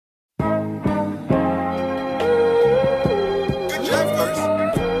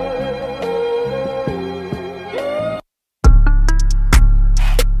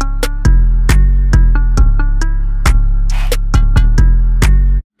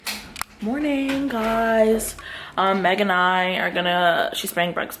Morning, guys. Meg and I are gonna, she's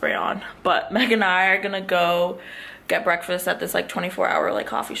spraying bug spray on, but Meg and I are gonna go get breakfast at this like 24-hour like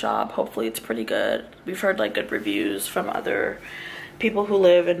coffee shop. Hopefully it's pretty good. We've heard like good reviews from other people who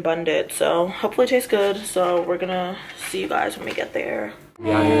live in Bundit, so hopefully it tastes good. So we're gonna see you guys when we get there.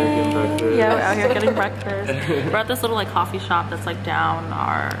 Yeah, out here getting breakfast. Yeah, we're out here getting breakfast. We're at this little like coffee shop that's like down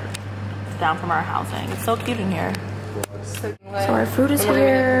from our housing. It's so cute in here. So our food is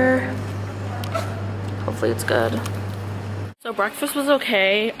here. Hopefully it's good. So breakfast was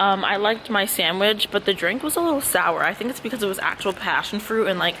okay. I liked my sandwich, but the drink was a little sour. I think it's because it was actual passion fruit,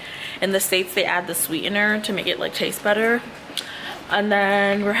 and like in the States they add the sweetener to make it like taste better. And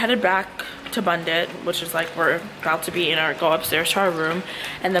then we're headed back to Bundit, which is like we're about to be in our go upstairs to our room,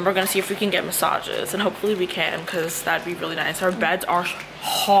 and then we're gonna see if we can get massages, and hopefully we can, because that'd be really nice. Our beds are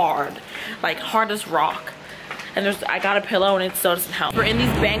hard, like hard as rock, and I got a pillow and it still doesn't help. We're in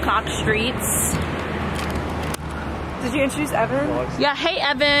these Bangkok streets. Did you introduce Evan? Yeah, hey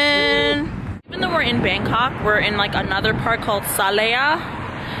Evan. Even though we're in Bangkok, we're in like another part called Salea.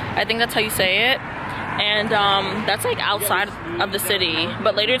 I think that's how you say it. And that's like outside of the city.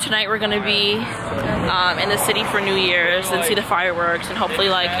 But later tonight we're gonna be in the city for New Year's and see the fireworks, and hopefully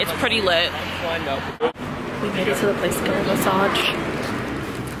like it's pretty lit. We made it to the place to get a massage.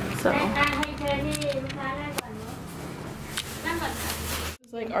 So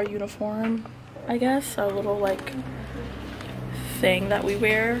it's like our uniform, I guess, our little like thing that we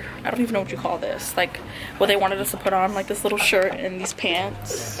wear. I don't even know what you call this. Like what they wanted us to put on, like this little shirt and these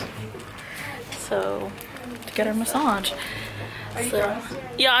pants. So to get our massage. So,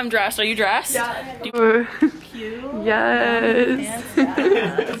 yeah, I'm dressed. Are you dressed? Yeah. Cute. Yes.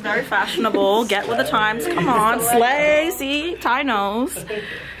 Yeah. It's very fashionable. Get with the times. Come on, slay. See, Ty knows.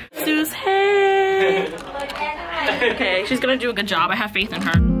 Suze, hey. Okay, she's gonna do a good job. I have faith in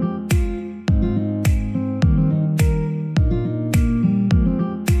her.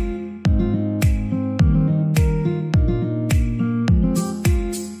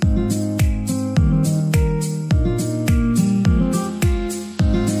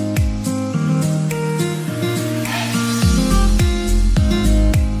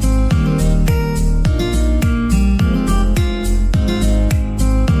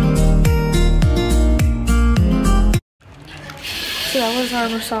 So that was our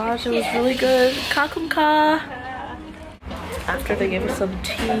massage. It was really good. Kakumka. After they gave us some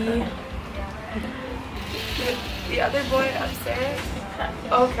tea. The other boy upstairs?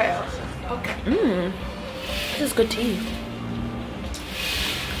 Okay. Okay. This is good tea.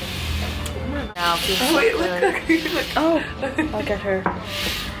 Now Oh, wait, look. Oh, I'll get her.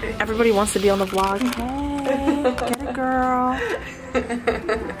 Everybody wants to be on the vlog. Hey, get it, girl.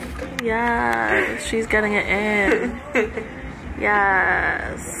 Yes, she's getting it in.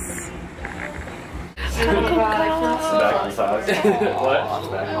 Yes. Back massage. What?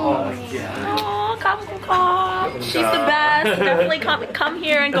 Oh, yeah. Oh, Kakumka. She's the best. Definitely come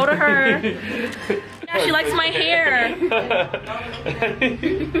here and go to her. Yeah, she likes my hair.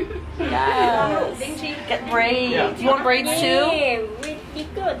 Yes. Get braids. You want braids too? Really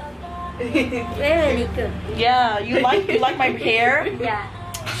good. Very good. Yeah, you like my hair? Yeah.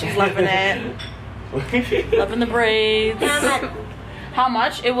 She's loving it. Loving the braids. How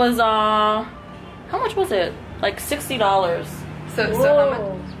much? It was how much was it? Like $60. So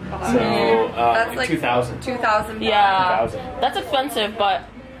how much? So that's like 2,000. 2,000. Yeah. 2,000. That's expensive, but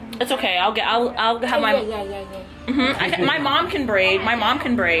it's okay. I'll have my my mom can braid. My mom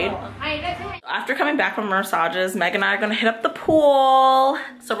can braid. After coming back from massages, Meg and I are gonna hit up the pool.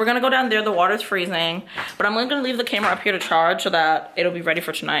 So we're gonna go down there. The water's freezing, but I'm gonna leave the camera up here to charge so that it'll be ready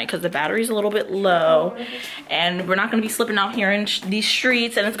for tonight, because the battery's a little bit low, and we're not gonna be slipping out here in these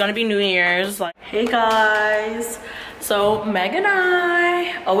streets, and it's gonna be New Year's. Like, hey guys. So Meg and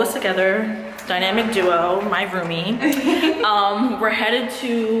I, always together, dynamic duo, my roomie. We're headed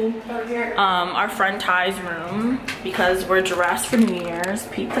to our friend Ty's room because we're dressed for New Year's.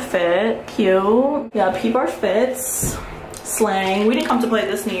 Peep the fit, cute. Yeah, peep our fits. Slang. We didn't come to play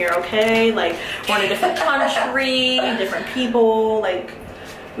this New Year, okay? Like, we're in a different country, different people. Like,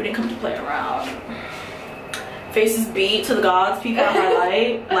 we didn't come to play around. Faces beat to the gods, peep out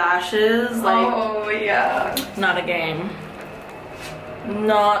highlight, lashes, like, oh yeah, not a game.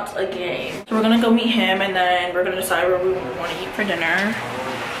 Not a game. So we're gonna go meet him, and then we're gonna decide where we want to eat for dinner,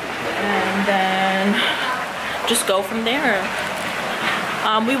 and then just go from there.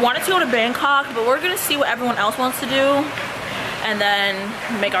 We wanted to go to Bangkok, but we're gonna see what everyone else wants to do and then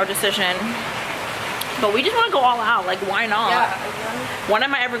make our decision. But we just want to go all out. Like, why not? Yeah. When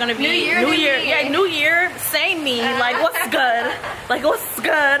am I ever gonna be? New Year. Yeah, New Year, same me. Like, what's good? Like, what's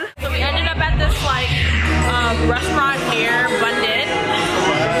good? So we ended restaurant here, Bundit,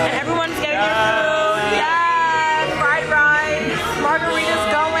 and everyone's getting their food. Yes, fried rice, margarita's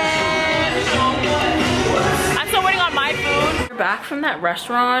going. I'm still waiting on my food. We're back from that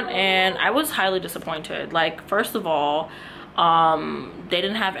restaurant, and I was highly disappointed. Like, first of all, they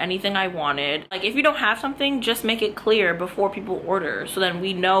didn't have anything I wanted. Like, if you don't have something, just make it clear before people order, so then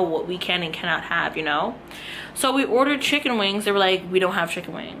we know what we can and cannot have, you know? So we ordered chicken wings. They were like, we don't have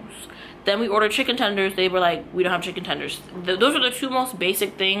chicken wings. Then we ordered chicken tenders. They were like, we don't have chicken tenders. Those are the two most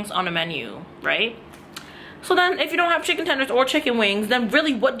basic things on a menu, right? So then if you don't have chicken tenders or chicken wings, then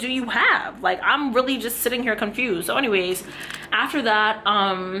really what do you have? Like, I'm really just sitting here confused. So anyways, after that,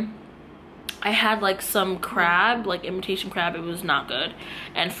 I had like some crab, like imitation crab. It was not good.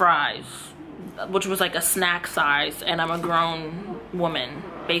 And fries, which was like a snack size. And I'm a grown woman,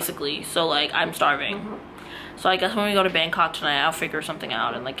 basically. So like, I'm starving. So I guess when we go to Bangkok tonight, I'll figure something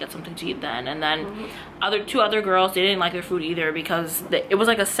out and like get something to eat then. And then two other girls, they didn't like their food either because it was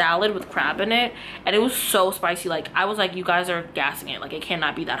like a salad with crab in it. And it was so spicy. Like, I was like, you guys are gassing it. Like, it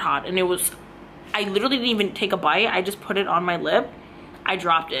cannot be that hot. And it was, I literally didn't even take a bite. I just put it on my lip. I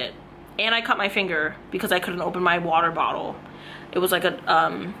dropped it. And I cut my finger because I couldn't open my water bottle. It was like a,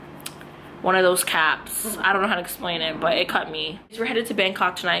 one of those caps. I don't know how to explain it, but it cut me. We're headed to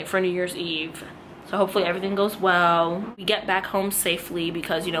Bangkok tonight for New Year's Eve. So hopefully everything goes well. We get back home safely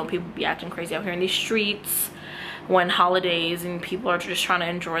because, you know, people be acting crazy out here in these streets when holidays and people are just trying to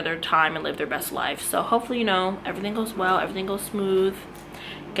enjoy their time and live their best life. So hopefully, you know, everything goes well, everything goes smooth.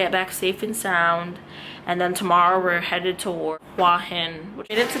 Get back safe and sound. And then tomorrow we're headed to Hua Hin. We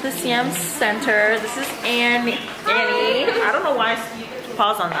made it to the CM Center. This is Annie. I don't know why I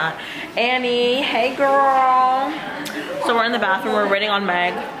paused on that. Annie, hey girl. So we're in the bathroom, we're waiting on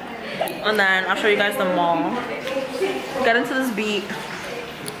Meg. And then I'll show you guys the mall. Got into this beat,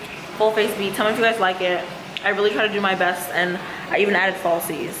 full face beat. Tell me if you guys like it. I really try to do my best, and I even added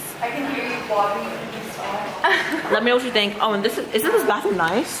falsies. I can hear you vlogging in the style. Let me know what you think. Oh, and isn't this bathroom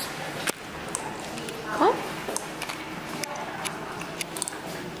nice? Oh.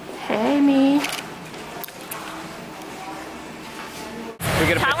 Hey, me.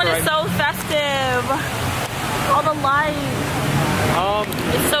 Talent is so festive. All the lights.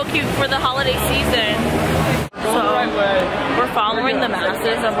 It's so cute for the holiday season. So we're following the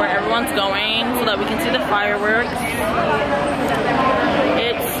masses of where everyone's going so that we can see the fireworks.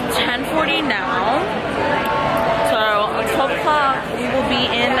 It's 10:40 now. So at 12 o'clock we will be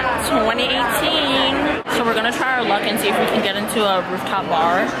in 2018. So we're gonna try our luck and see if we can get into a rooftop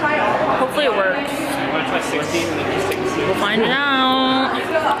bar. Hopefully it works. We'll find out.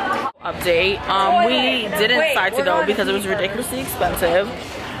 Update. We didn't decide to go because it was ridiculously expensive.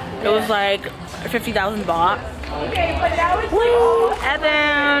 It was like 50,000 baht. Woo!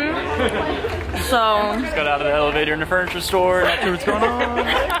 Evan! So Just got out of the elevator in the furniture store, not sure what's going on.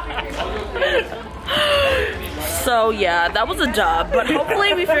 So yeah, that was a dub, but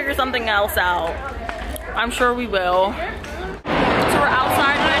hopefully we figure something else out. I'm sure we will. So we're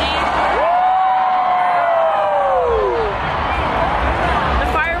outside already.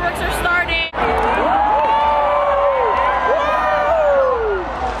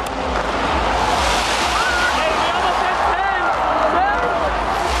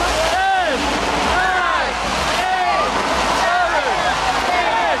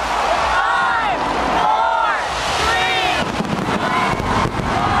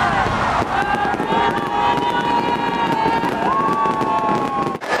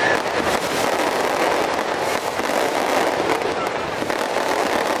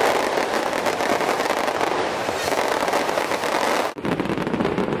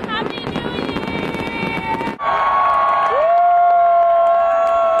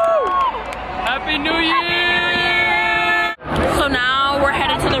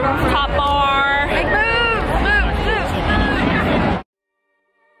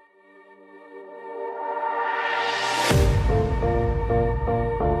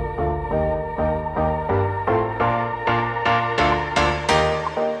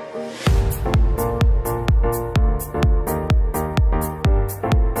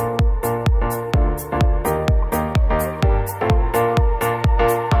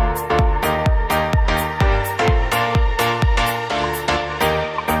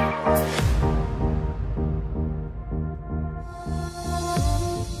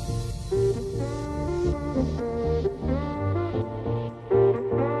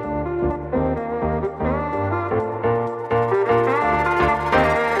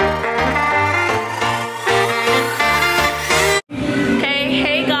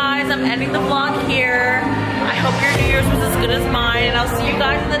 Good as mine, and I'll see you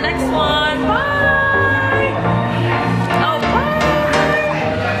guys in the next one. Bye!